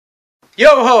Yo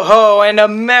ho ho, and a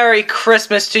Merry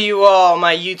Christmas to you all,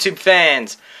 my YouTube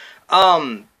fans.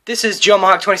 This is Joe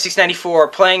Mohawk 2694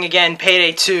 playing again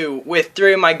Payday 2 with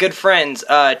three of my good friends,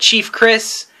 Chief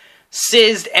Chris,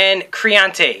 Sizd, and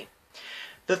Creante.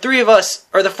 The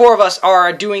four of us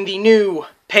are doing the new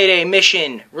Payday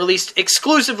mission released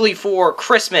exclusively for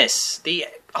Christmas, the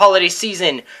holiday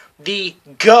season, the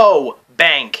Go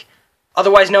Bank,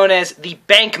 otherwise known as the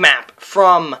bank map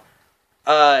from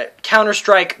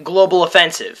Counter-Strike Global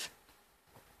Offensive.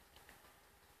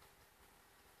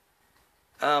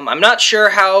 I'm not sure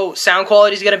how sound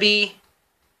quality is going to be,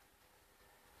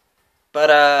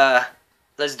 but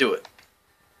let's do it.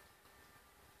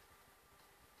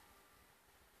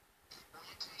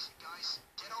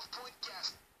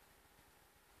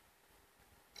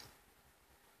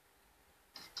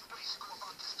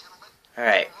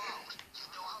 Alright.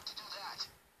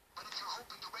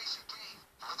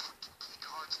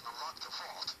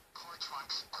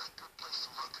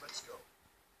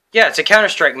 Yeah, it's a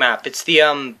Counter-Strike map. It's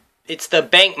the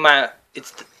bank map.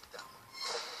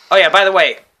 Oh yeah, by the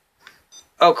way.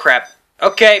 Oh crap.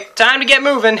 Okay, time to get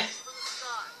moving.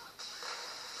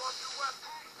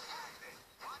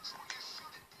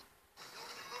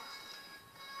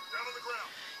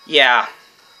 Yeah.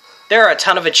 There are a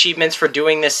ton of achievements for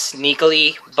doing this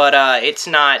sneakily, but it's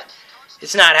not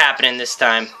happening this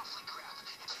time.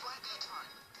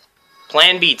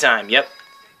 Plan B time, yep.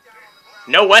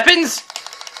 No weapons?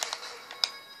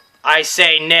 I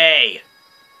say nay.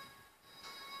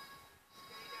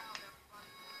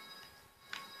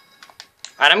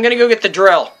 Alright, I'm gonna go get the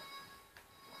drill.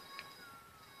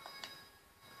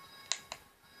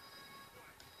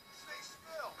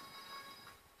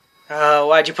 Oh,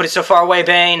 why'd you put it so far away,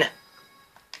 Bane?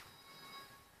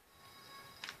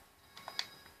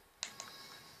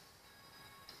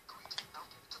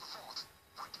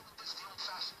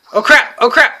 Oh crap! Oh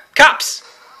crap! Cops!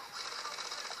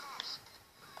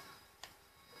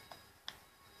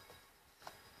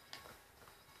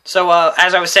 So,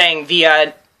 as I was saying,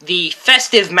 the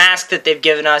festive mask that they've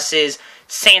given us is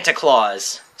Santa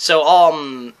Claus. So,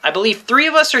 I believe three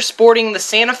of us are sporting the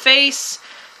Santa face.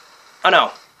 Oh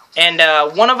no. And,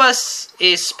 one of us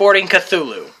is sporting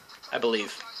Cthulhu, I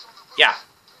believe. Yeah.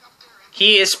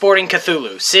 He is sporting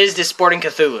Cthulhu. Sizd is sporting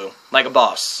Cthulhu, like a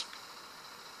boss.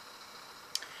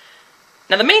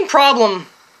 Now, the main problem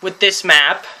with this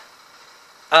map,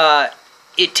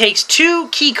 it takes 2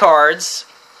 key cards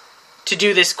to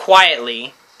do this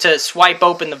quietly, to swipe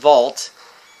open the vault,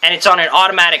 and it's on an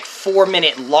automatic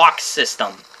 4-minute lock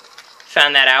system.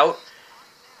 Found that out.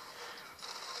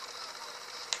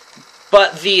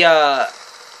 But the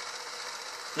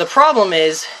problem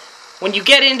is, when you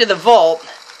get into the vault,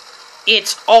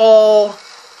 it's all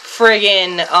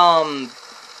friggin',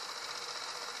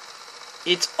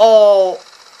 it's all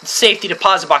safety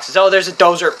deposit boxes. Oh, there's a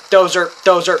dozer.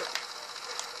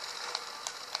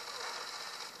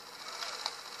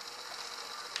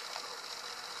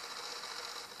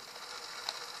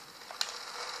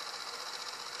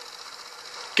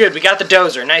 Good, we got the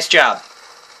dozer. Nice job.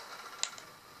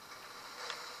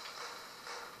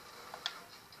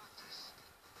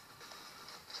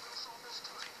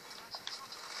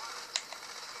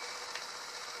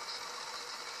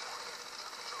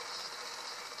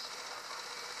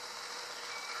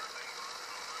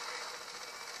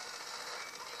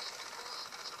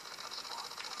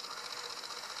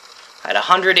 At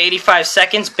 185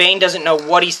 seconds, Bane doesn't know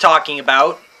what he's talking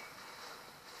about.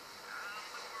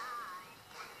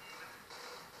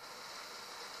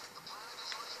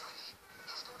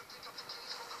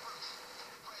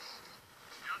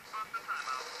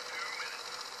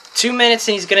 Two minutes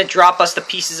and he's gonna drop us the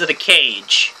pieces of the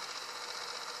cage.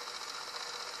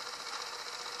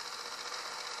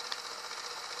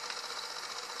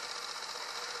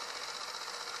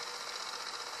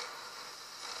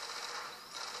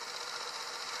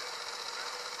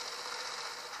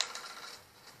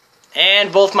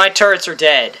 And both my turrets are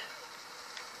dead.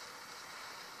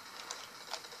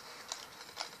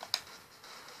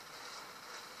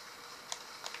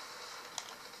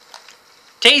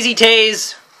 Tazy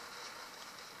tase.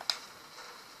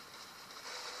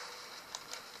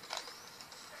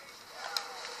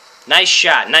 Nice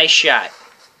shot, nice shot.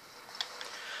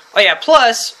 Oh yeah,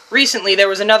 plus, recently there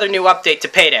was another new update to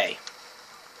Payday.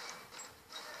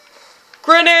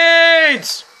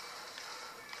 Grenades!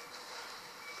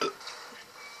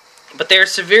 But they're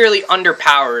severely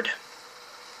underpowered.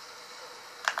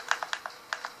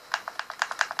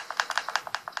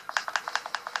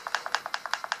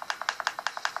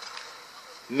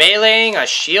 Meleeing a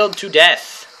shield to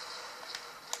death.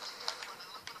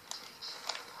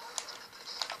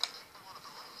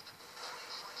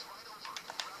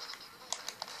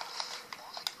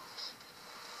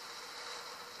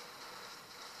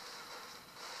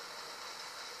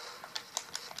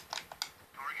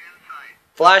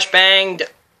 Flashbanged.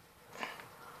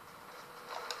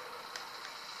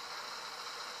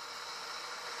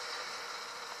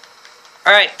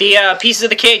 Alright, the pieces of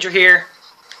the cage are here.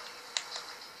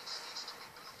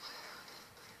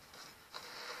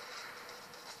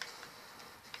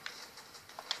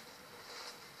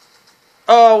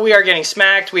 Oh, we are getting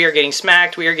smacked, we are getting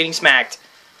smacked, we are getting smacked.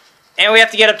 And we have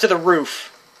to get up to the roof.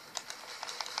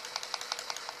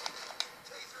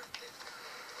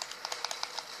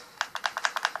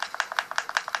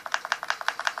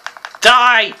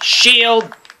 Die,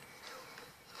 shield!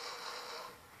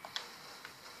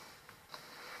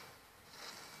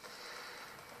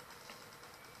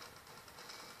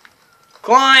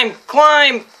 Climb!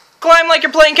 Climb! Climb like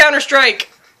you're playing Counter-Strike!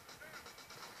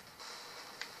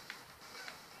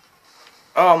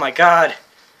 Oh my god.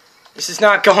 This is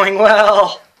not going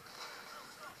well.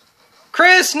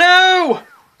 Chris, no!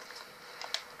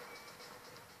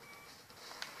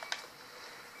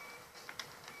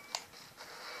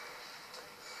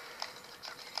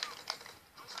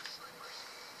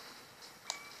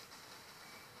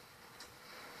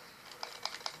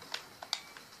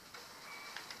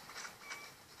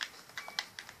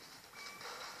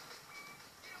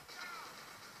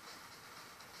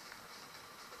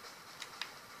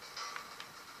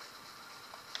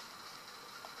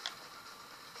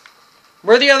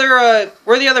 Where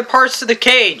are the other parts to the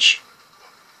cage?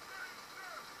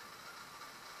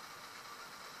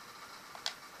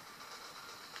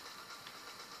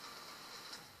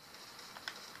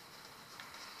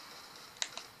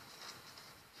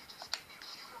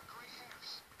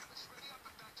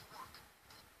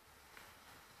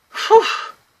 Whew.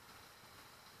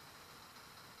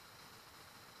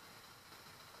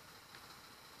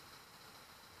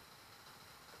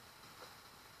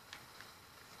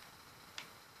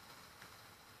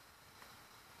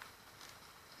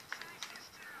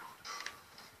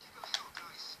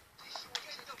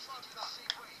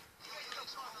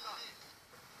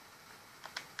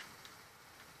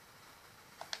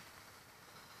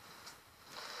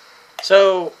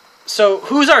 So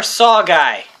who's our saw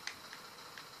guy?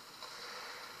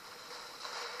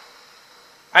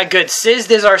 Alright, good.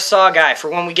 Sizd is our saw guy for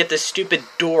when we get this stupid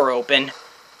door open.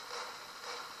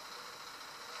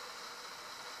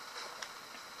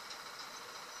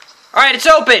 Alright, it's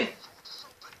open!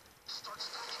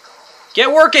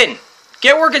 Get working!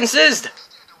 Get working, Sizd!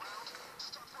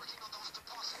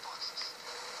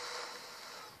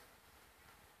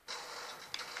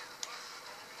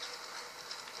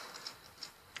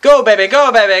 Go, baby,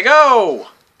 go, baby, go!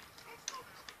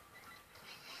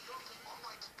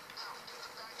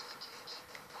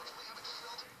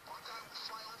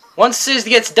 Once Sizd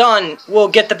gets done, we'll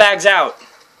get the bags out.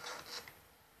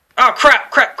 Oh, crap,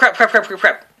 crap, crap, crap, crap, crap,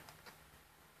 crap.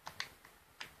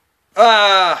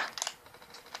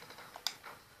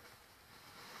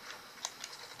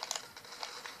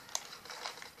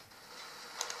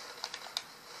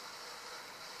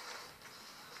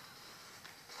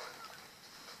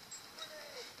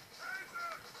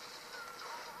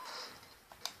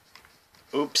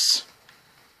 Oops.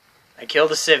 I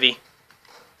killed a civvy.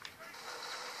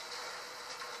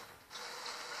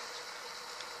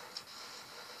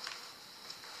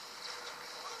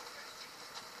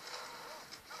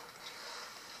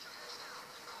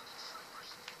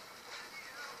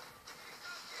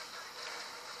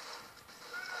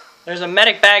 There's a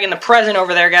medic bag in the present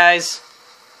over there, guys.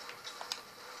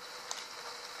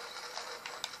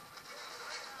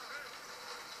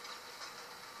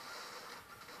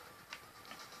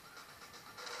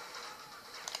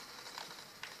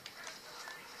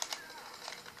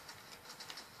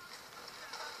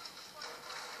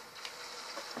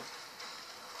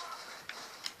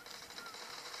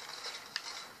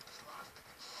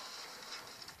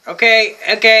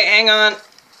 Okay, hang on.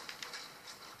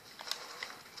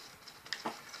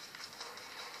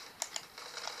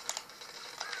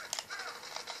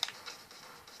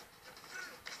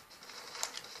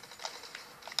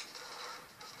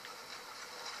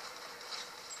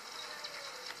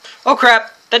 Oh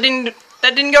crap, that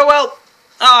didn't go well.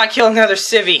 Oh, I killed another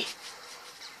civvy.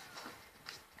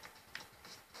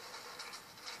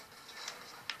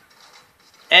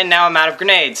 And now I'm out of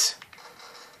grenades.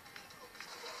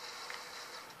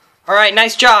 Alright,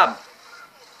 nice job.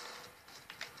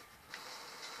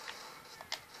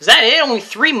 Is that it? Only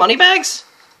 3 money bags?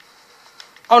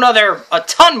 Oh no, there are a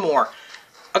ton more.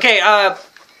 Okay,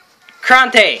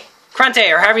 Krante,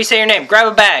 or however you say your name, grab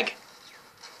a bag.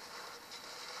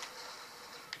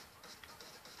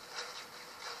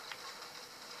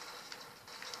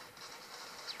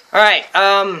 Alright,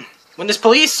 when this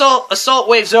police assault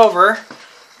wave's over,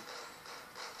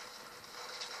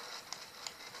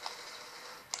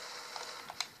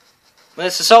 When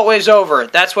this assault wave's over,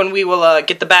 that's when we will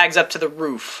get the bags up to the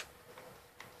roof.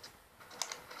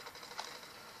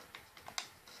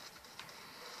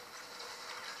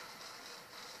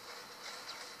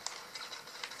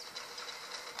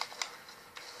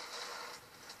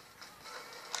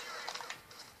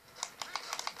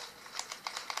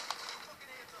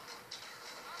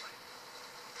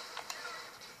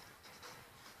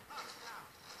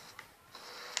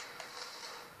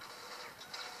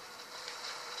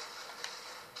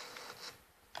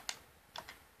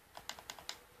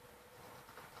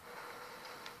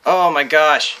 Oh my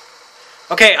gosh.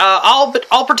 Okay,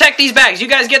 I'll protect these bags. You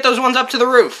guys get those ones up to the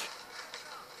roof.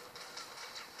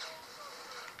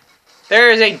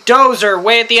 There is a dozer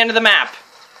way at the end of the map.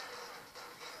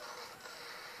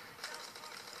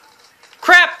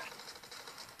 Crap!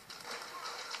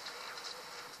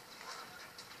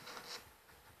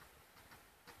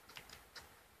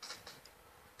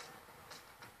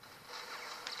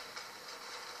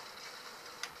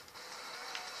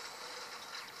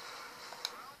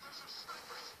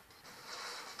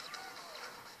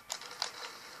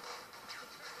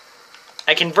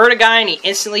 I convert a guy and he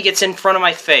instantly gets in front of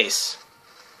my face.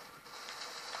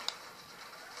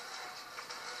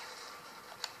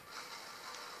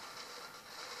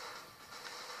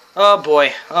 Oh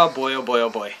boy, oh boy, oh boy, oh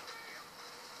boy.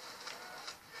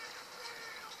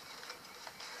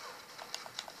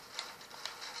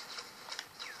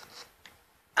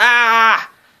 Ah!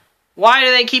 Why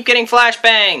do they keep getting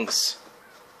flashbangs?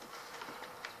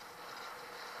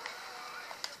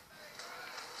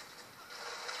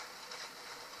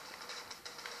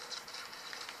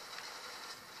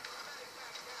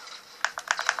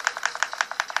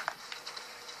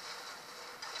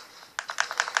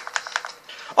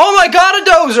 Oh my god, a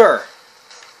dozer!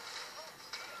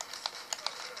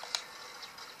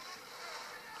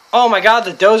 Oh my god,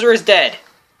 the dozer is dead.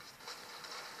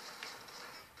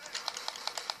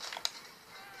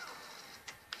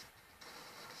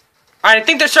 Alright, I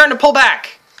think they're starting to pull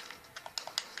back.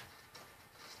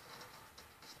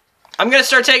 I'm gonna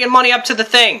start taking money up to the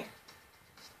thing.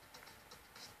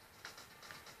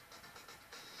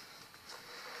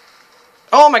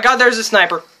 Oh my god, there's a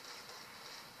sniper.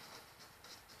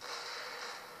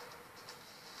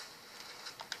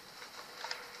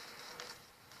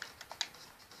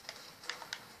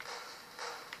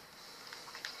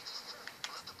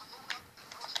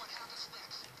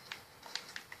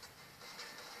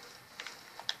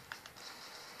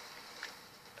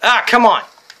 Ah, come on.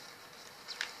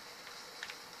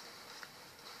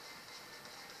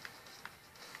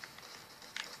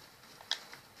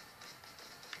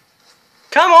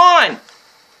 Come on!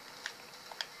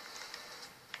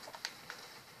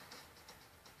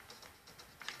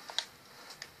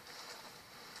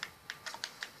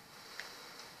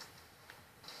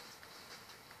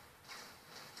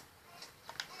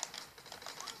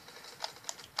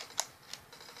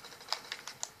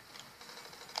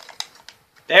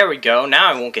 There we go.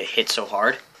 Now I won't get hit so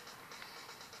hard.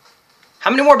 How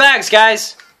many more bags,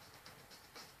 guys?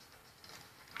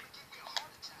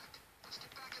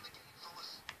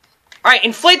 Alright,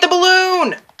 inflate the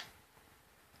balloon!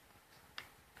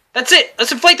 That's it!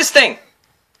 Let's inflate this thing!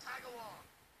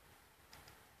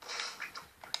 Just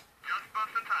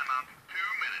busting time up.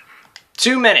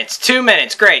 2 minutes. 2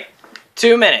 minutes. Great.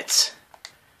 2 minutes.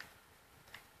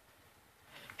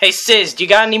 Hey, Sis, do you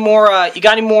got any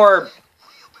more,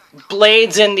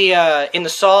 blades in the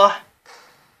saw?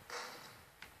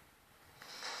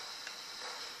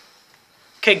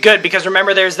 Okay, good, because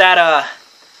remember there's that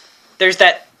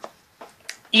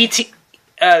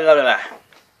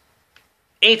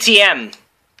ATM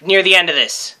near the end of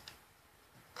this.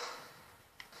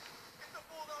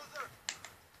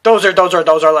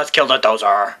 Dozer, let's kill the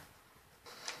dozer.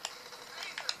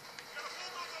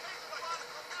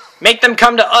 Make them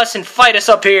come to us and fight us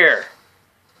up here.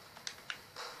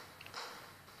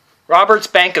 Robert's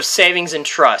Bank of Savings and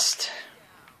Trust.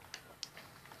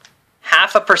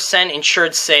 0.5%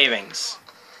 insured savings.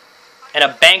 And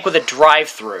a bank with a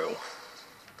drive-through.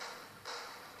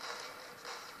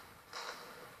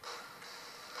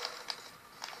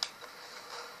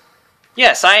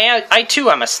 Yes, I too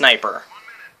am a sniper.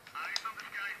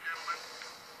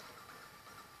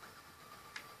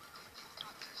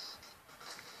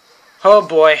 Oh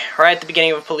boy, right at the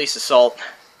beginning of a police assault.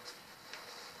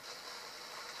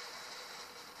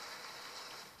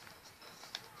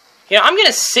 You know, I'm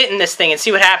gonna sit in this thing and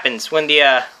see what happens when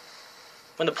the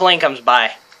plane comes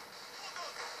by.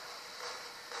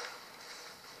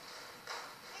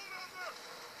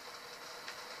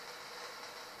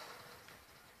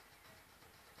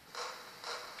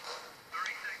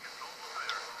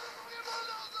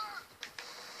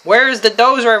 Where is the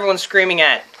dozer everyone's screaming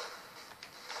at?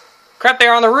 Crap,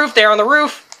 they're on the roof, they're on the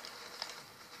roof!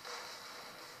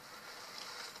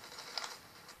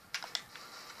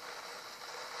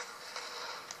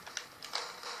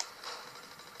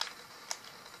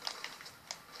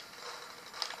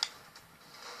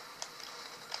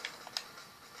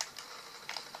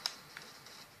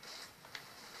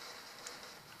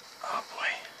 Oh boy.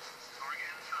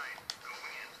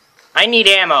 I need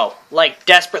ammo, like,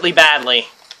 desperately badly.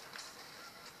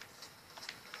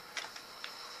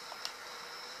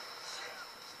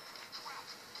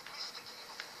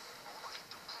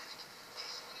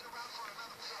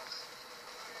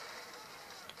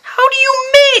 How do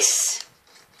you miss?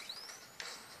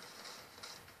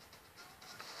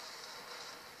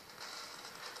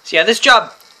 So yeah, this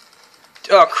job...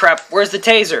 Oh crap, where's the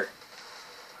taser?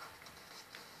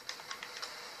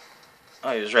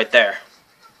 Oh, he was right there.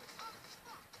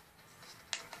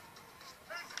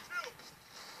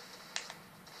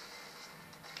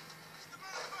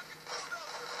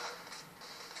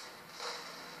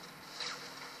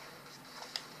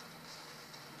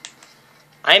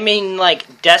 I'm in,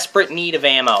 like, desperate need of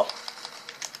ammo.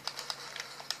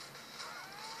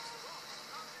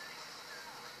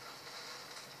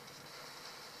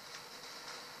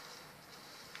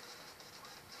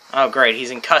 Oh great,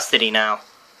 he's in custody now.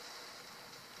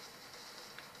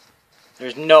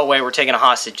 There's no way we're taking a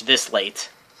hostage this late.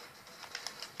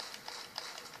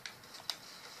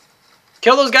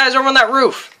 Kill those guys over on that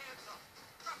roof!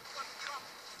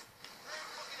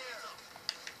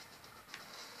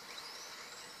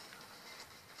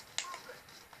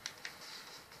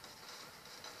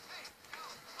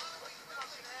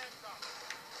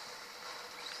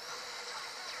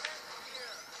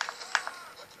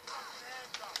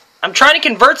 I'm trying to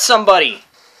convert somebody!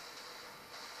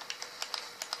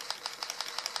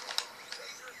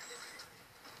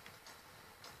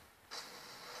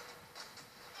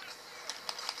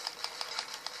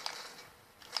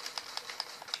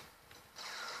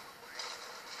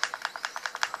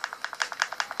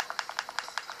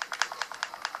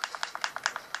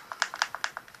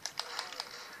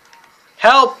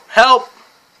 Help! Help!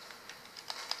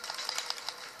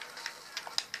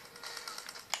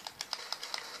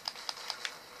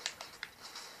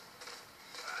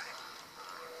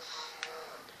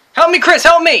 Help me, Chris!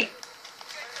 Help me!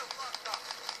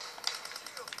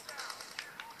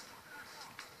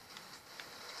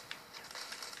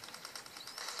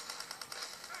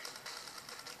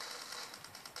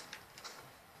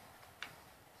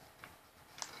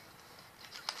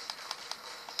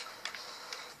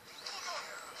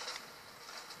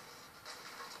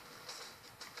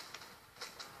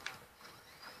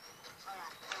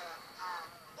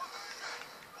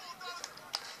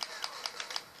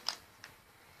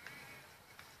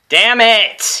 Damn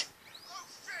it!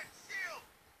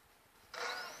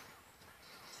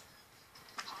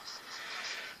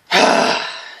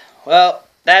 Well,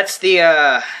 that's the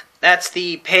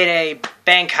Payday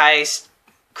Bank Heist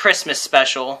Christmas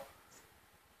special.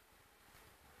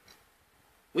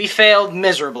 We failed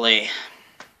miserably.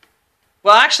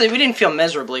 Well, actually, we didn't fail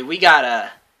miserably. We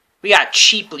got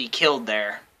cheaply killed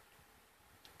there.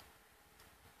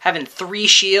 Having 3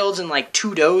 shields and like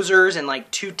 2 dozers and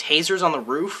like 2 tasers on the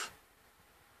roof.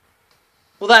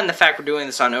 Well, that and the fact we're doing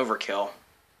this on overkill.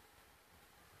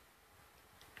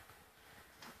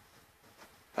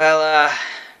 Well,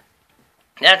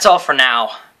 that's all for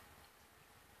now.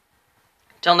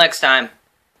 Till next time.